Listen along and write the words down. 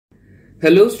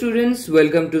Hello students,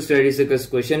 welcome to studysuccour's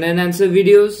question and answer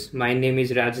videos. My name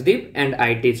is Rajdeep and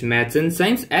I teach maths and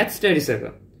science at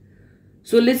studysuccour.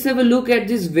 So let's have a look at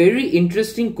this very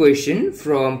interesting question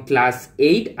from class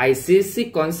 8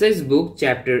 ICSE Concise book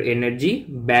chapter energy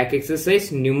back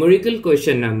exercise numerical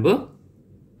question number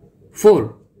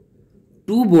 4.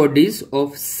 Two bodies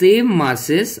of same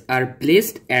masses are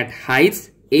placed at heights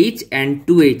h and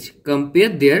 2h. Compare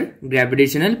their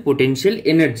gravitational potential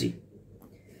energy.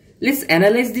 Let's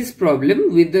analyze this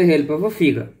problem with the help of a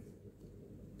figure.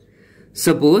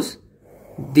 Suppose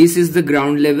this is the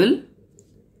ground level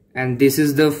and this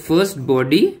is the first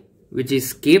body which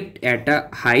is kept at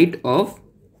a height of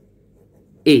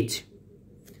h,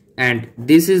 and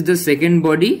this is the second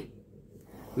body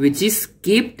which is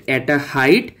kept at a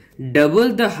height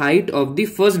double the height of the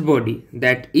first body,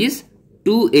 that is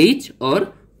 2h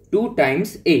or 2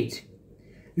 times h.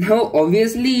 Now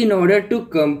obviously in order to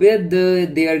compare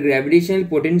their gravitational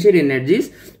potential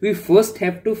energies, we first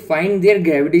have to find their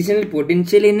gravitational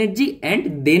potential energy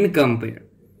and then compare.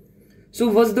 So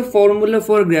what's the formula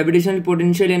for gravitational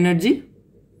potential energy?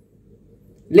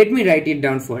 Let me write it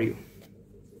down for you.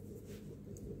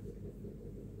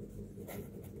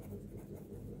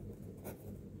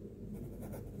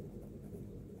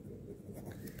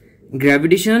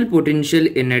 Gravitational potential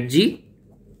energy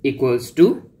equals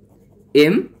to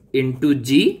m into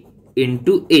g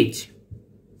into h,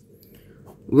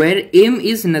 where m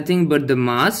is nothing but the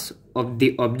mass of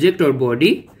the object or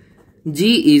body,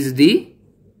 g is the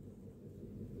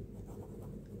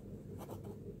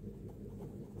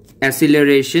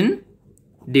acceleration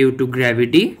due to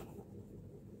gravity,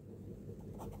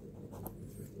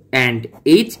 and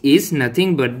h is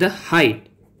nothing but the height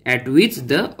at which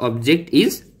the object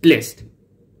is placed.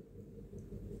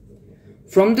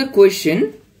 From the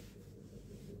question,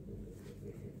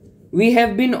 we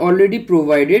have been already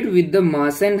provided with the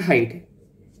mass and height.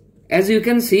 As you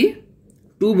can see,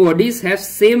 two bodies have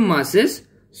same masses,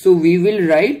 so we will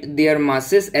write their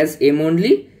masses as m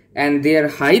only and their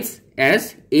heights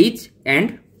as h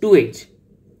and 2h.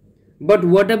 But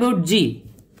what about g?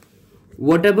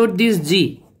 What about this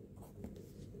g?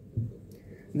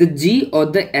 The g, or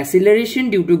the acceleration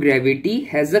due to gravity,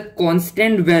 has a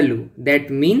constant value. That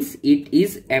means it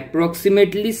is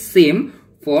approximately same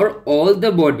for all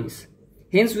the bodies.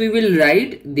 Hence we will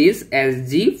write this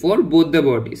as g for both the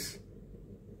bodies.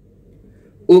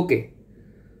 Okay,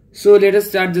 so let us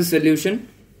start the solution.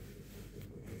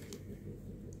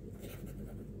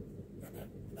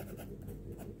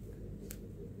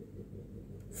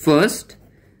 First,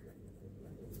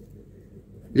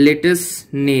 let us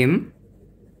name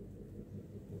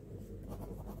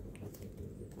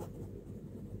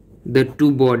the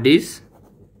two bodies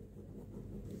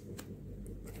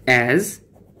as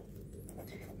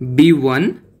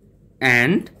B1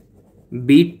 and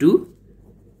B2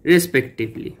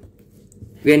 respectively.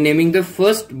 We are naming the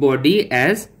first body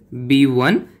as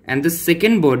B1 and the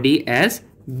second body as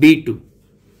B2.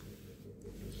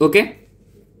 Okay.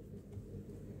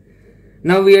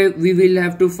 Now we will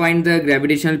have to find the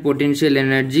gravitational potential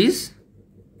energies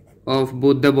of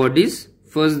both the bodies.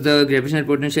 First, the gravitational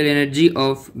potential energy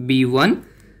of B1.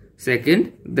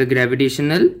 Second, the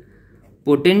gravitational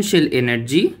potential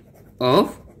energy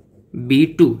of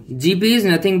B2. Gp is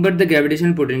nothing but the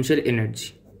gravitational potential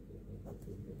energy.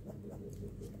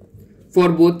 For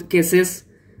both cases,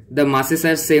 the masses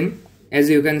are same. As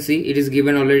you can see, it is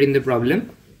given already in the problem.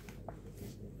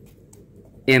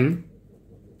 M.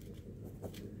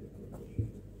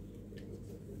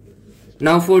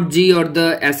 Now for g, or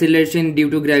the acceleration due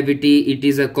to gravity, it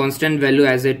is a constant value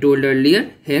as I told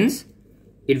earlier. Hence,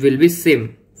 it will be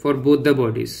same for both the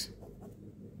bodies.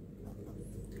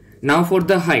 Now for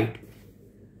the height.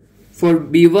 For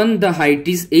B1 the height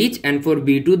is h and for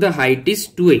B2 the height is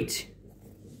 2h.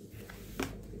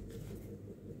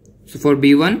 So for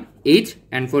B1 h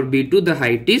and for B2 the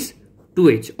height is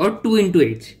 2h or 2 into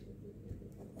h.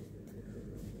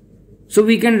 So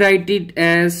we can write it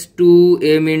as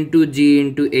 2m into g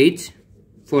into h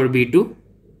for B2.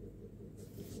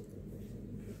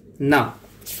 Now,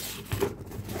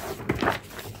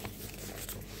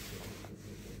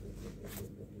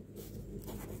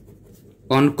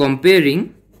 on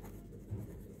comparing,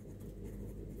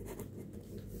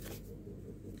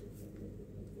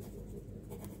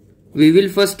 we will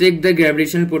first take the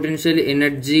gravitational potential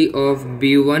energy of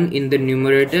B1 in the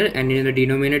numerator, and in the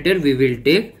denominator we will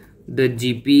take the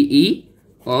GPE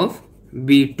of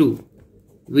B2,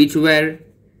 which were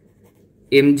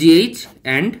mgh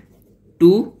and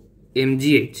 2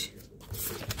 mgh.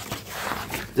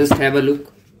 Just have a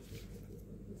look.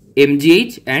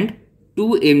 mgh and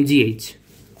 2 mgh.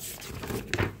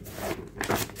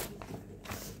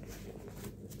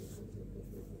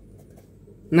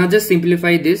 Now just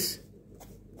simplify this.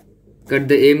 Cut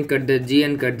the M, cut the G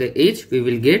and cut the H. We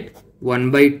will get 1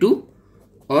 by 2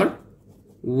 or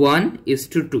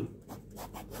 1:2.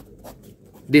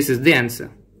 This is the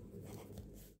answer.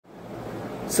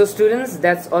 So students,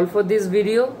 that's all for this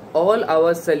video. All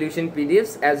our solution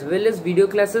PDFs as well as video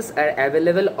classes are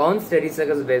available on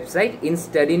StudySuccour's website in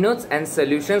study notes and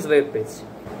solutions webpage.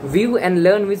 View and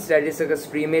learn with StudySuccour's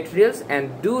free materials,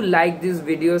 and do like this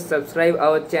video, subscribe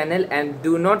our channel, and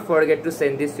do not forget to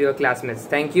send this to your classmates.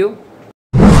 Thank you.